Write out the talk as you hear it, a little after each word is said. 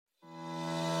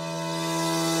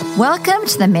Welcome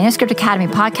to the Manuscript Academy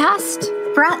podcast,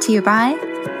 brought to you by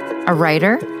a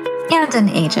writer and an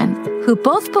agent who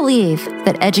both believe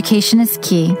that education is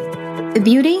key. The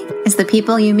beauty is the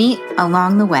people you meet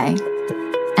along the way,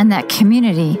 and that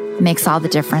community makes all the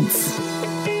difference.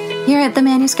 Here at the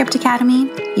Manuscript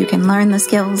Academy, you can learn the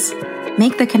skills,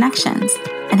 make the connections,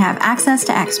 and have access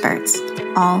to experts,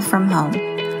 all from home.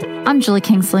 I'm Julie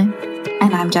Kingsley.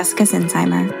 And I'm Jessica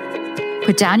Sinsheimer.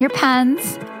 Put down your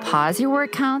pens, pause your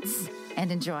word counts,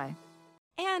 and enjoy.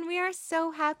 And we are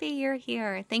so happy you're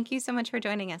here. Thank you so much for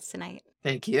joining us tonight.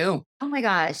 Thank you. Oh my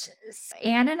gosh.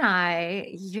 Anne and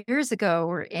I, years ago,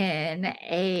 were in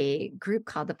a group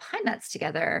called the Pine Nuts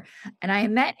together. And I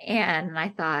met Anne and I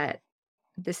thought,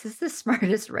 this is the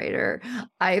smartest writer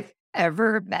I've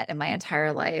ever met in my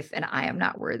entire life. And I am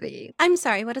not worthy. I'm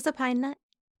sorry, what is a pine nut?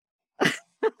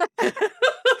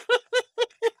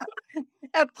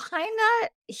 A Pine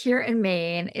Nut here in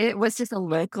Maine, it was just a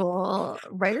local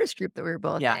writers group that we were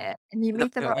both in. And you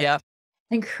meet the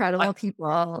incredible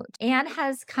people. Anne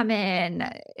has come in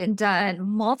and done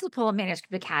multiple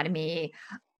Manuscript Academy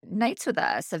nights with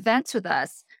us, events with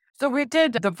us. So we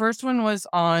did. The first one was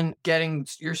on getting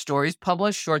your stories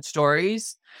published, short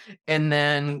stories. And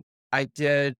then I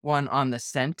did one on the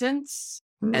sentence.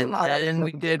 And then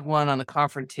we did one on the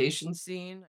confrontation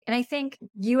scene. And I think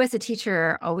you as a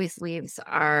teacher always leaves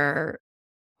our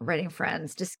writing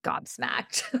friends just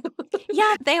gobsmacked.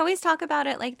 Yeah, they always talk about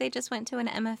it like they just went to an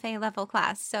MFA level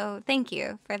class. So thank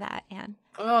you for that, Anne.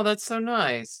 Oh, that's so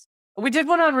nice. We did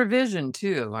one on revision,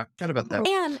 too. I forgot about that.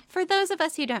 Anne, for those of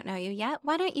us who don't know you yet,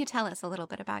 why don't you tell us a little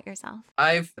bit about yourself?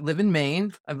 I live in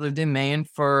Maine. I've lived in Maine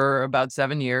for about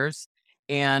 7 years.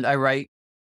 And I write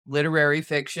literary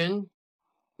fiction.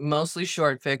 Mostly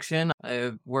short fiction.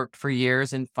 I've worked for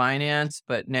years in finance,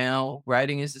 but now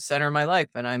writing is the center of my life.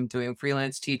 And I'm doing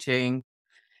freelance teaching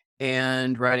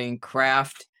and writing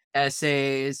craft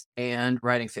essays and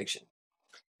writing fiction.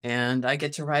 And I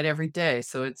get to write every day.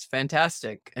 So it's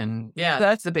fantastic. And yeah,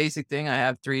 that's the basic thing. I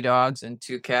have 3 dogs and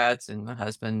 2 cats and a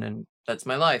husband, and that's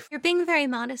my life. You're being very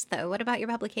modest, though. What about your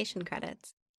publication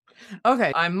credits?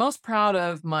 Okay, I'm most proud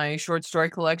of my short story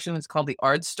collection. It's called The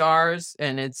Art Stars,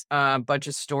 and it's a bunch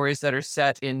of stories that are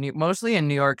set in mostly in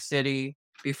New York City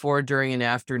before, during, and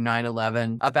after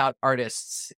 9/11 about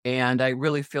artists. And I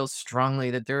really feel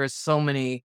strongly that there are so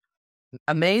many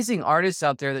amazing artists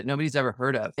out there that nobody's ever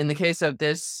heard of. In the case of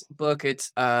this book,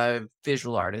 it's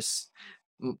visual artists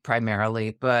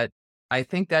primarily, but I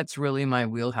think that's really my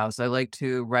wheelhouse. I like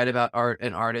to write about art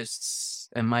and artists,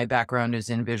 and my background is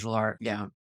in visual art. Yeah.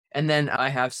 And then I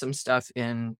have some stuff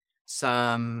in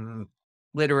some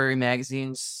literary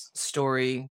magazines,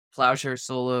 Story, Plowshare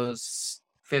Solos,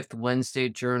 Fifth Wednesday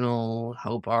Journal,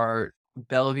 Hope Art,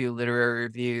 Bellevue Literary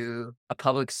Review, A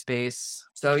Public Space.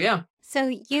 So, yeah. So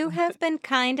you have been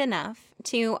kind enough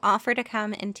to offer to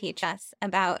come and teach us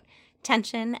about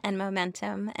tension and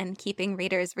momentum and keeping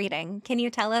readers reading. Can you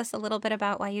tell us a little bit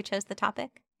about why you chose the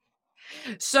topic?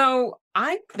 So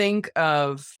I think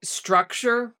of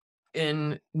structure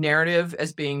in narrative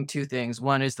as being 2 things.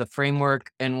 One is the framework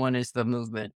and one is the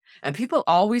movement. And people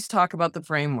always talk about the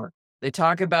framework. They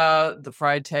talk about the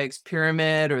Freytag's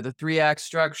pyramid or the 3-act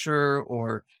structure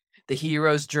or the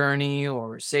hero's journey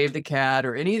or Save the Cat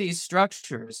or any of these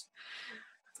structures.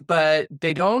 But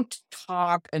they don't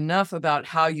talk enough about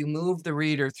how you move the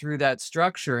reader through that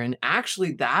structure. And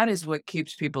actually, that is what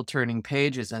keeps people turning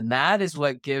pages. And that is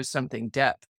what gives something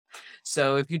depth.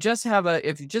 So if you just have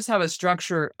a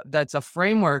structure that's a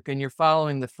framework and you're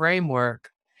following the framework,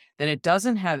 then it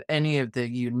doesn't have any of the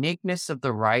uniqueness of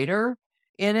the writer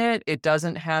in it. It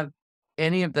doesn't have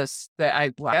any of the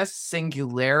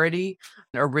singularity,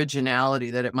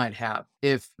 originality that it might have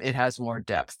if it has more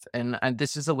depth. And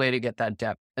this is a way to get that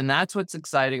depth. And that's what's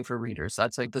exciting for readers.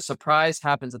 That's like the surprise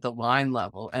happens at the line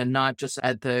level and not just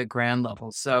at the grand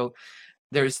level. So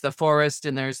there's the forest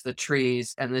and there's the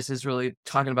trees. And this is really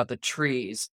talking about the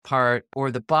trees part, or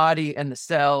the body and the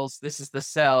cells. This is the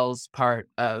cells part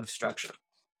of structure.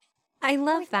 I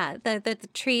love that, the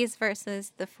trees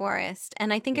versus the forest.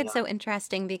 And I think it's so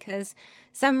interesting because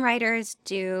some writers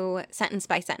do sentence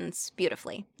by sentence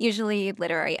beautifully. Usually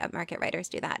literary upmarket writers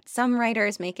do that. Some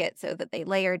writers make it so that they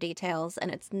layer details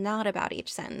and it's not about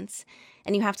each sentence.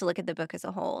 And you have to look at the book as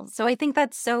a whole. So I think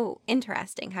that's so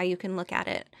interesting how you can look at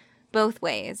it both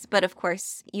ways. But of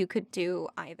course, you could do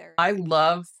either. I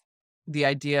love the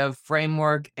idea of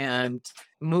framework and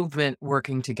movement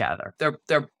working together.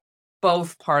 They're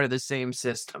both part of the same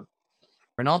system.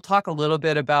 And I'll talk a little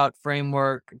bit about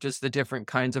framework, just the different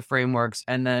kinds of frameworks,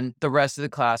 and then the rest of the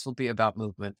class will be about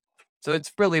movement. So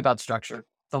it's really about structure.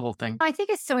 the whole thing. I think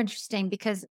it's so interesting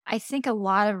because I think a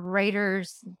lot of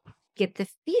writers get the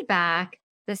feedback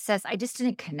that says, I just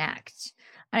didn't connect.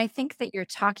 And I think that you're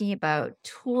talking about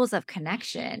tools of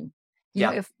connection.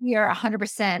 If we are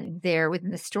 100% there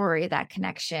within the story, that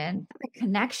connection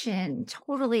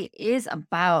totally is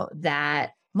about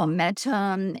that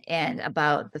momentum and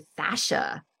about the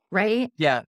fascia, right?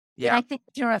 Yeah. And I think,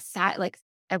 like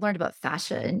I learned about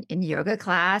fascia in yoga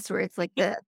class where it's like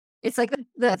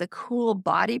the cool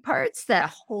body parts that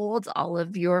holds all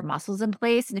of your muscles in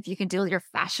place. And if you can deal with your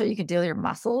fascia, you can deal with your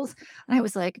muscles. And I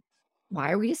was like,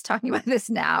 why are we just talking about this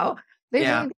now? But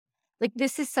I think, like,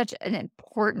 this is such an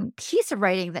important piece of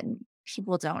writing that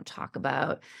people don't talk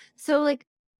about. So, like,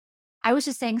 I was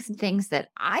just saying some things that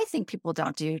I think people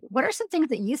don't do. What are some things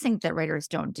that you think that writers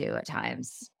don't do at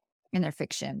times in their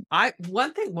fiction?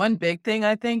 One big thing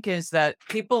I think is that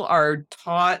people are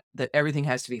taught that everything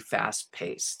has to be fast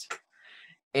paced,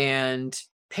 and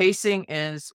pacing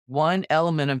is one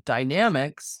element of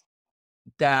dynamics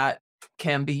that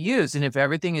can be used. And if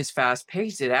everything is fast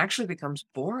paced, it actually becomes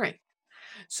boring.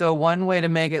 So one way to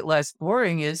make it less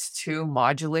boring is to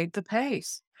modulate the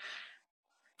pace.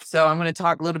 So I'm going to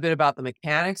talk a little bit about the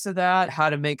mechanics of that,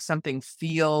 how to make something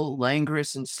feel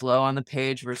languorous and slow on the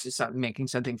page versus making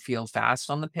something feel fast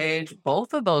on the page.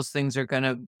 Both of those things are going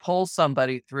to pull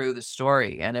somebody through the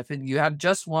story. And if you have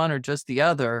just one or just the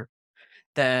other,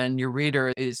 then your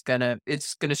reader it's going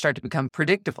to start to become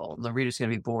predictable. The reader's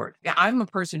going to be bored. Yeah, I'm a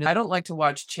person, I don't like to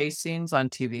watch chase scenes on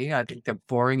TV. I think they're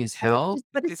boring as hell.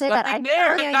 But It's nothing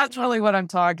there. That's really what I'm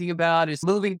talking about is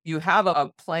moving. You have a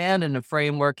plan and a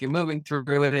framework. You're moving through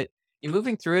it. You're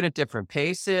moving through it at different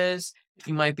paces.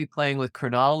 You might be playing with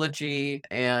chronology,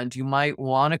 and you might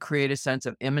want to create a sense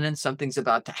of imminence. Something's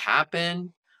about to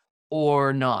happen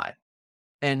or not.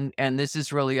 And this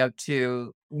is really up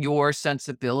to your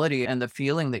sensibility and the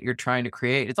feeling that you're trying to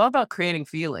create. It's all about creating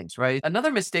feelings, right?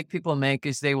 Another mistake people make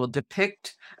is they will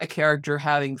depict a character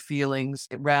having feelings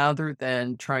rather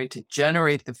than trying to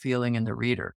generate the feeling in the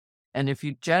reader. And if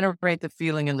you generate the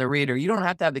feeling in the reader, you don't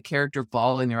have to have the character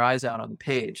bawling their eyes out on the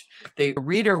page. The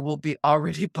reader will be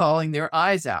already bawling their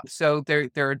eyes out. So there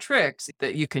are tricks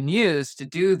that you can use to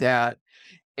do that.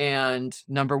 And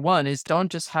number one is don't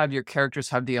just have your characters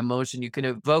have the emotion. You can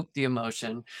evoke the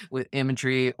emotion with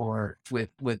imagery or with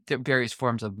various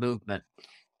forms of movement.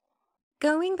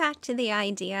 Going back to the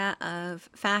idea of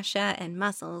fascia and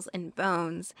muscles and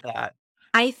bones,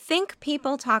 I think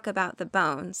people talk about the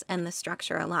bones and the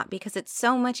structure a lot because it's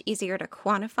so much easier to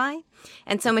quantify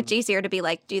and so much easier to be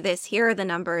like, do this, here are the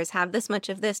numbers, have this much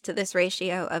of this to this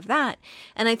ratio of that.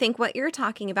 And I think what you're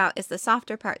talking about is the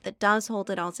softer part that does hold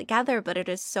it all together, but it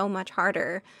is so much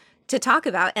harder to talk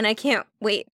about. And I can't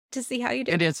wait to see how you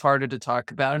do it. It is harder to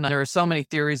talk about. And there are so many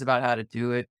theories about how to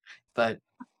do it, but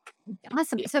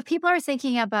awesome. So if people are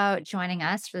thinking about joining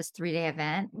us for this 3-day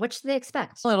event, what should they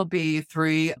expect? It'll be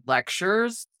 3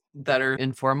 lectures that are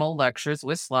informal lectures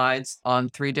with slides on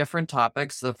 3 different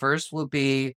topics. The first will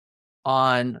be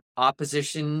on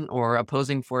opposition or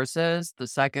opposing forces. The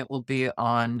second will be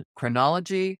on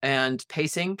chronology and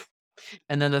pacing.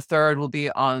 And then the third will be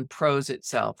on prose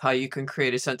itself, how you can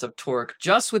create a sense of torque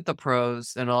just with the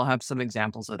prose. And I'll have some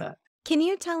examples of that. Can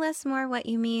you tell us more what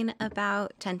you mean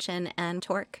about tension and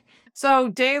torque? So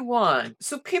day 1,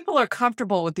 so people are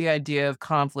comfortable with the idea of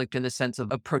conflict in the sense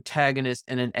of a protagonist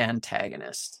and an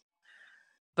antagonist.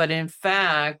 But in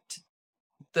fact,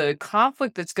 the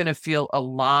conflict that's going to feel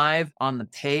alive on the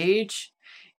page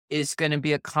is going to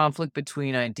be a conflict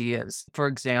between ideas. For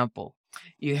example,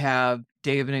 you have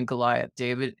David and Goliath.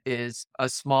 David is a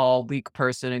small, weak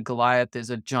person, and Goliath is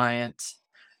a giant,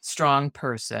 strong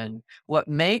person. What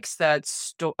makes that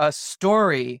a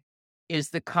story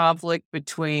is the conflict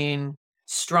between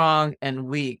strong and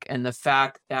weak, and the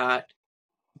fact that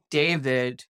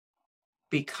David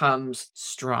becomes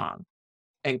strong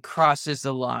and crosses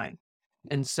the line.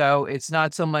 And so it's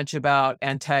not so much about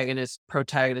antagonist,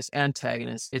 protagonist,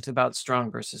 antagonist. It's about strong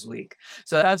versus weak.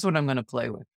 So that's what I'm going to play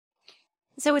with.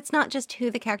 So it's not just who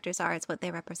the characters are, it's what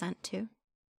they represent too.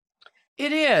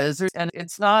 It is. And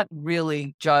it's not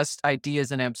really just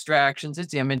ideas and abstractions.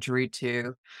 It's imagery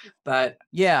too. But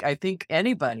yeah, I think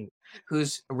anybody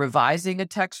who's revising a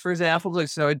text, for example,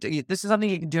 so this is something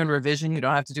you can do in revision. You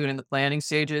don't have to do it in the planning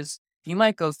stages. You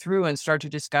might go through and start to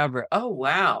discover, oh,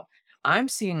 wow, I'm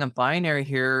seeing a binary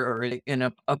here or in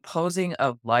a opposing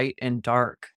of light and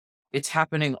dark. It's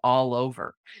happening all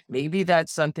over. Maybe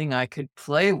that's something I could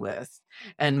play with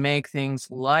and make things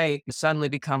light, suddenly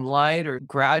become light or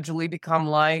gradually become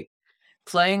light.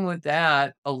 playing with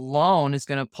that alone is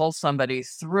going to pull somebody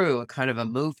through a kind of a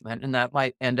movement, and that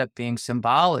might end up being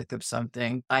symbolic of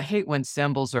something. I hate when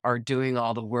symbols are doing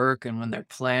all the work and when they're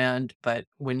planned, but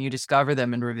when you discover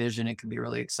them in revision, it can be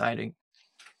really exciting.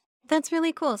 That's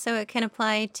really cool. So it can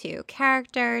apply to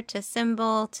character, to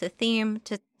symbol, to theme,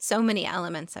 to so many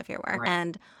elements of your work. Right.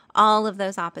 And all of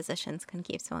those oppositions can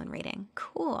keep someone reading.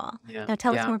 Cool. Yeah. Now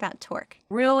tell us more about Torque.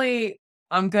 Really,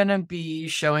 I'm going to be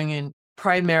showing in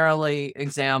primarily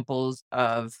examples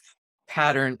of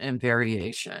pattern and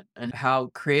variation, and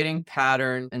how creating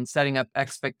pattern and setting up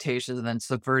expectations and then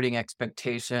subverting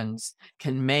expectations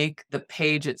can make the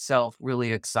page itself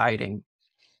really exciting.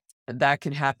 That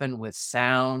can happen with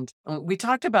sound. We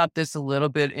talked about this a little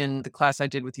bit in the class I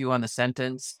did with you on the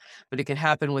sentence, but it can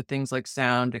happen with things like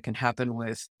sound. It can happen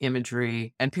with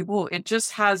imagery, and it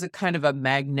just has a kind of a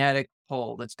magnetic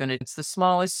pull it's the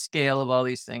smallest scale of all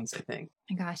these things, I think.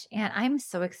 Oh my gosh, Anne, I'm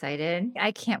so excited.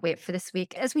 I can't wait for this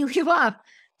week. As we leave off,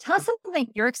 tell us something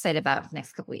you're excited about for the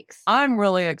next couple weeks. I'm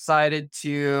really excited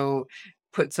to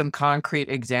put some concrete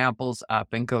examples up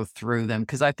and go through them,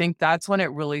 because I think that's when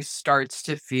it really starts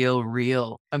to feel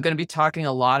real. I'm going to be talking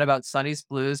a lot about Sonny's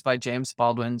Blues by James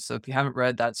Baldwin. So if you haven't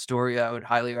read that story, I would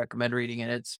highly recommend reading it.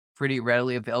 It's pretty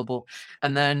readily available.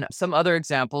 And then some other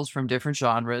examples from different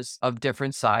genres of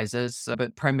different sizes,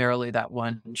 but primarily that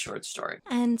one short story.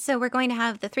 And so we're going to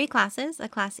have the 3 classes, a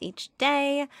class each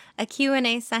day, a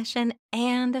Q&A session,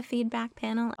 and a feedback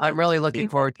panel. I'm really looking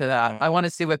forward to that. I want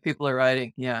to see what people are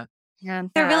writing. Yeah. Yeah,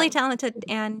 they're really talented,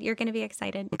 and you're going to be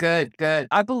excited. Good.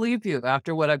 I believe you.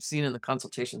 After what I've seen in the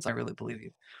consultations, I really believe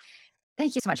you.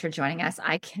 Thank you so much for joining us.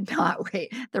 I cannot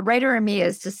wait. The writer in me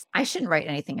is just, I shouldn't write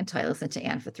anything until I listen to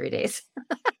Anne for 3 days.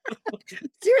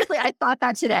 Seriously, I thought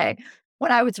that today.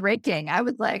 When I was raking, I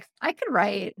was like, I could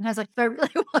write. And I was like, do I really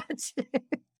want to?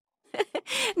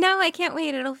 No, I can't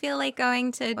wait. It'll feel like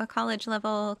going to a college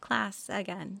level class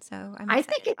again. So I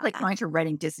think it's like going to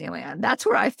Writing Disneyland. That's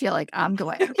where I feel like I'm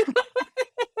going.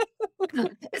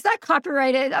 Is that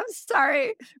copyrighted? I'm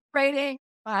sorry. Writing,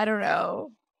 I don't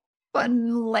know.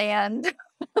 Fun land.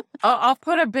 I'll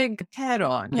put a big head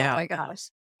on. Yeah. Oh my gosh.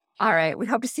 All right. We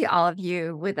hope to see all of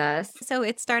you with us. So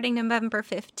it's starting November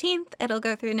 15th. It'll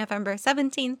go through November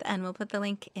 17th, and we'll put the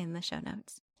link in the show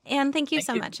notes. Anne, thank you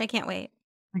so much. I can't wait.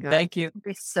 Thank you. It'll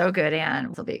be so good,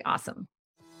 Anne. It'll be awesome.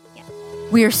 Yeah.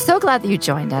 We are so glad that you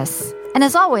joined us. And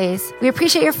as always, we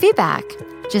appreciate your feedback.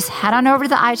 Just head on over to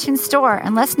the iTunes store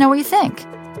and let us know what you think.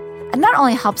 It not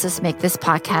only helps us make this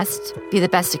podcast be the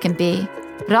best it can be,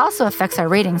 but it also affects our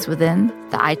ratings within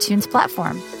the iTunes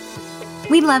platform.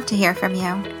 We'd love to hear from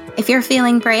you. If you're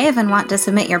feeling brave and want to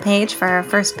submit your page for our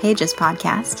First Pages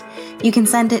podcast, you can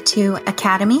send it to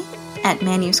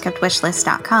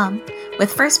academy@manuscriptwishlist.com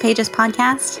with First Pages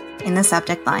podcast in the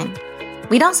subject line.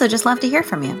 We'd also just love to hear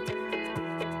from you.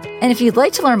 And if you'd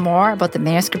like to learn more about the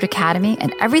Manuscript Academy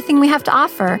and everything we have to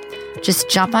offer, just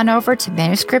jump on over to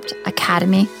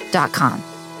manuscriptacademy.com.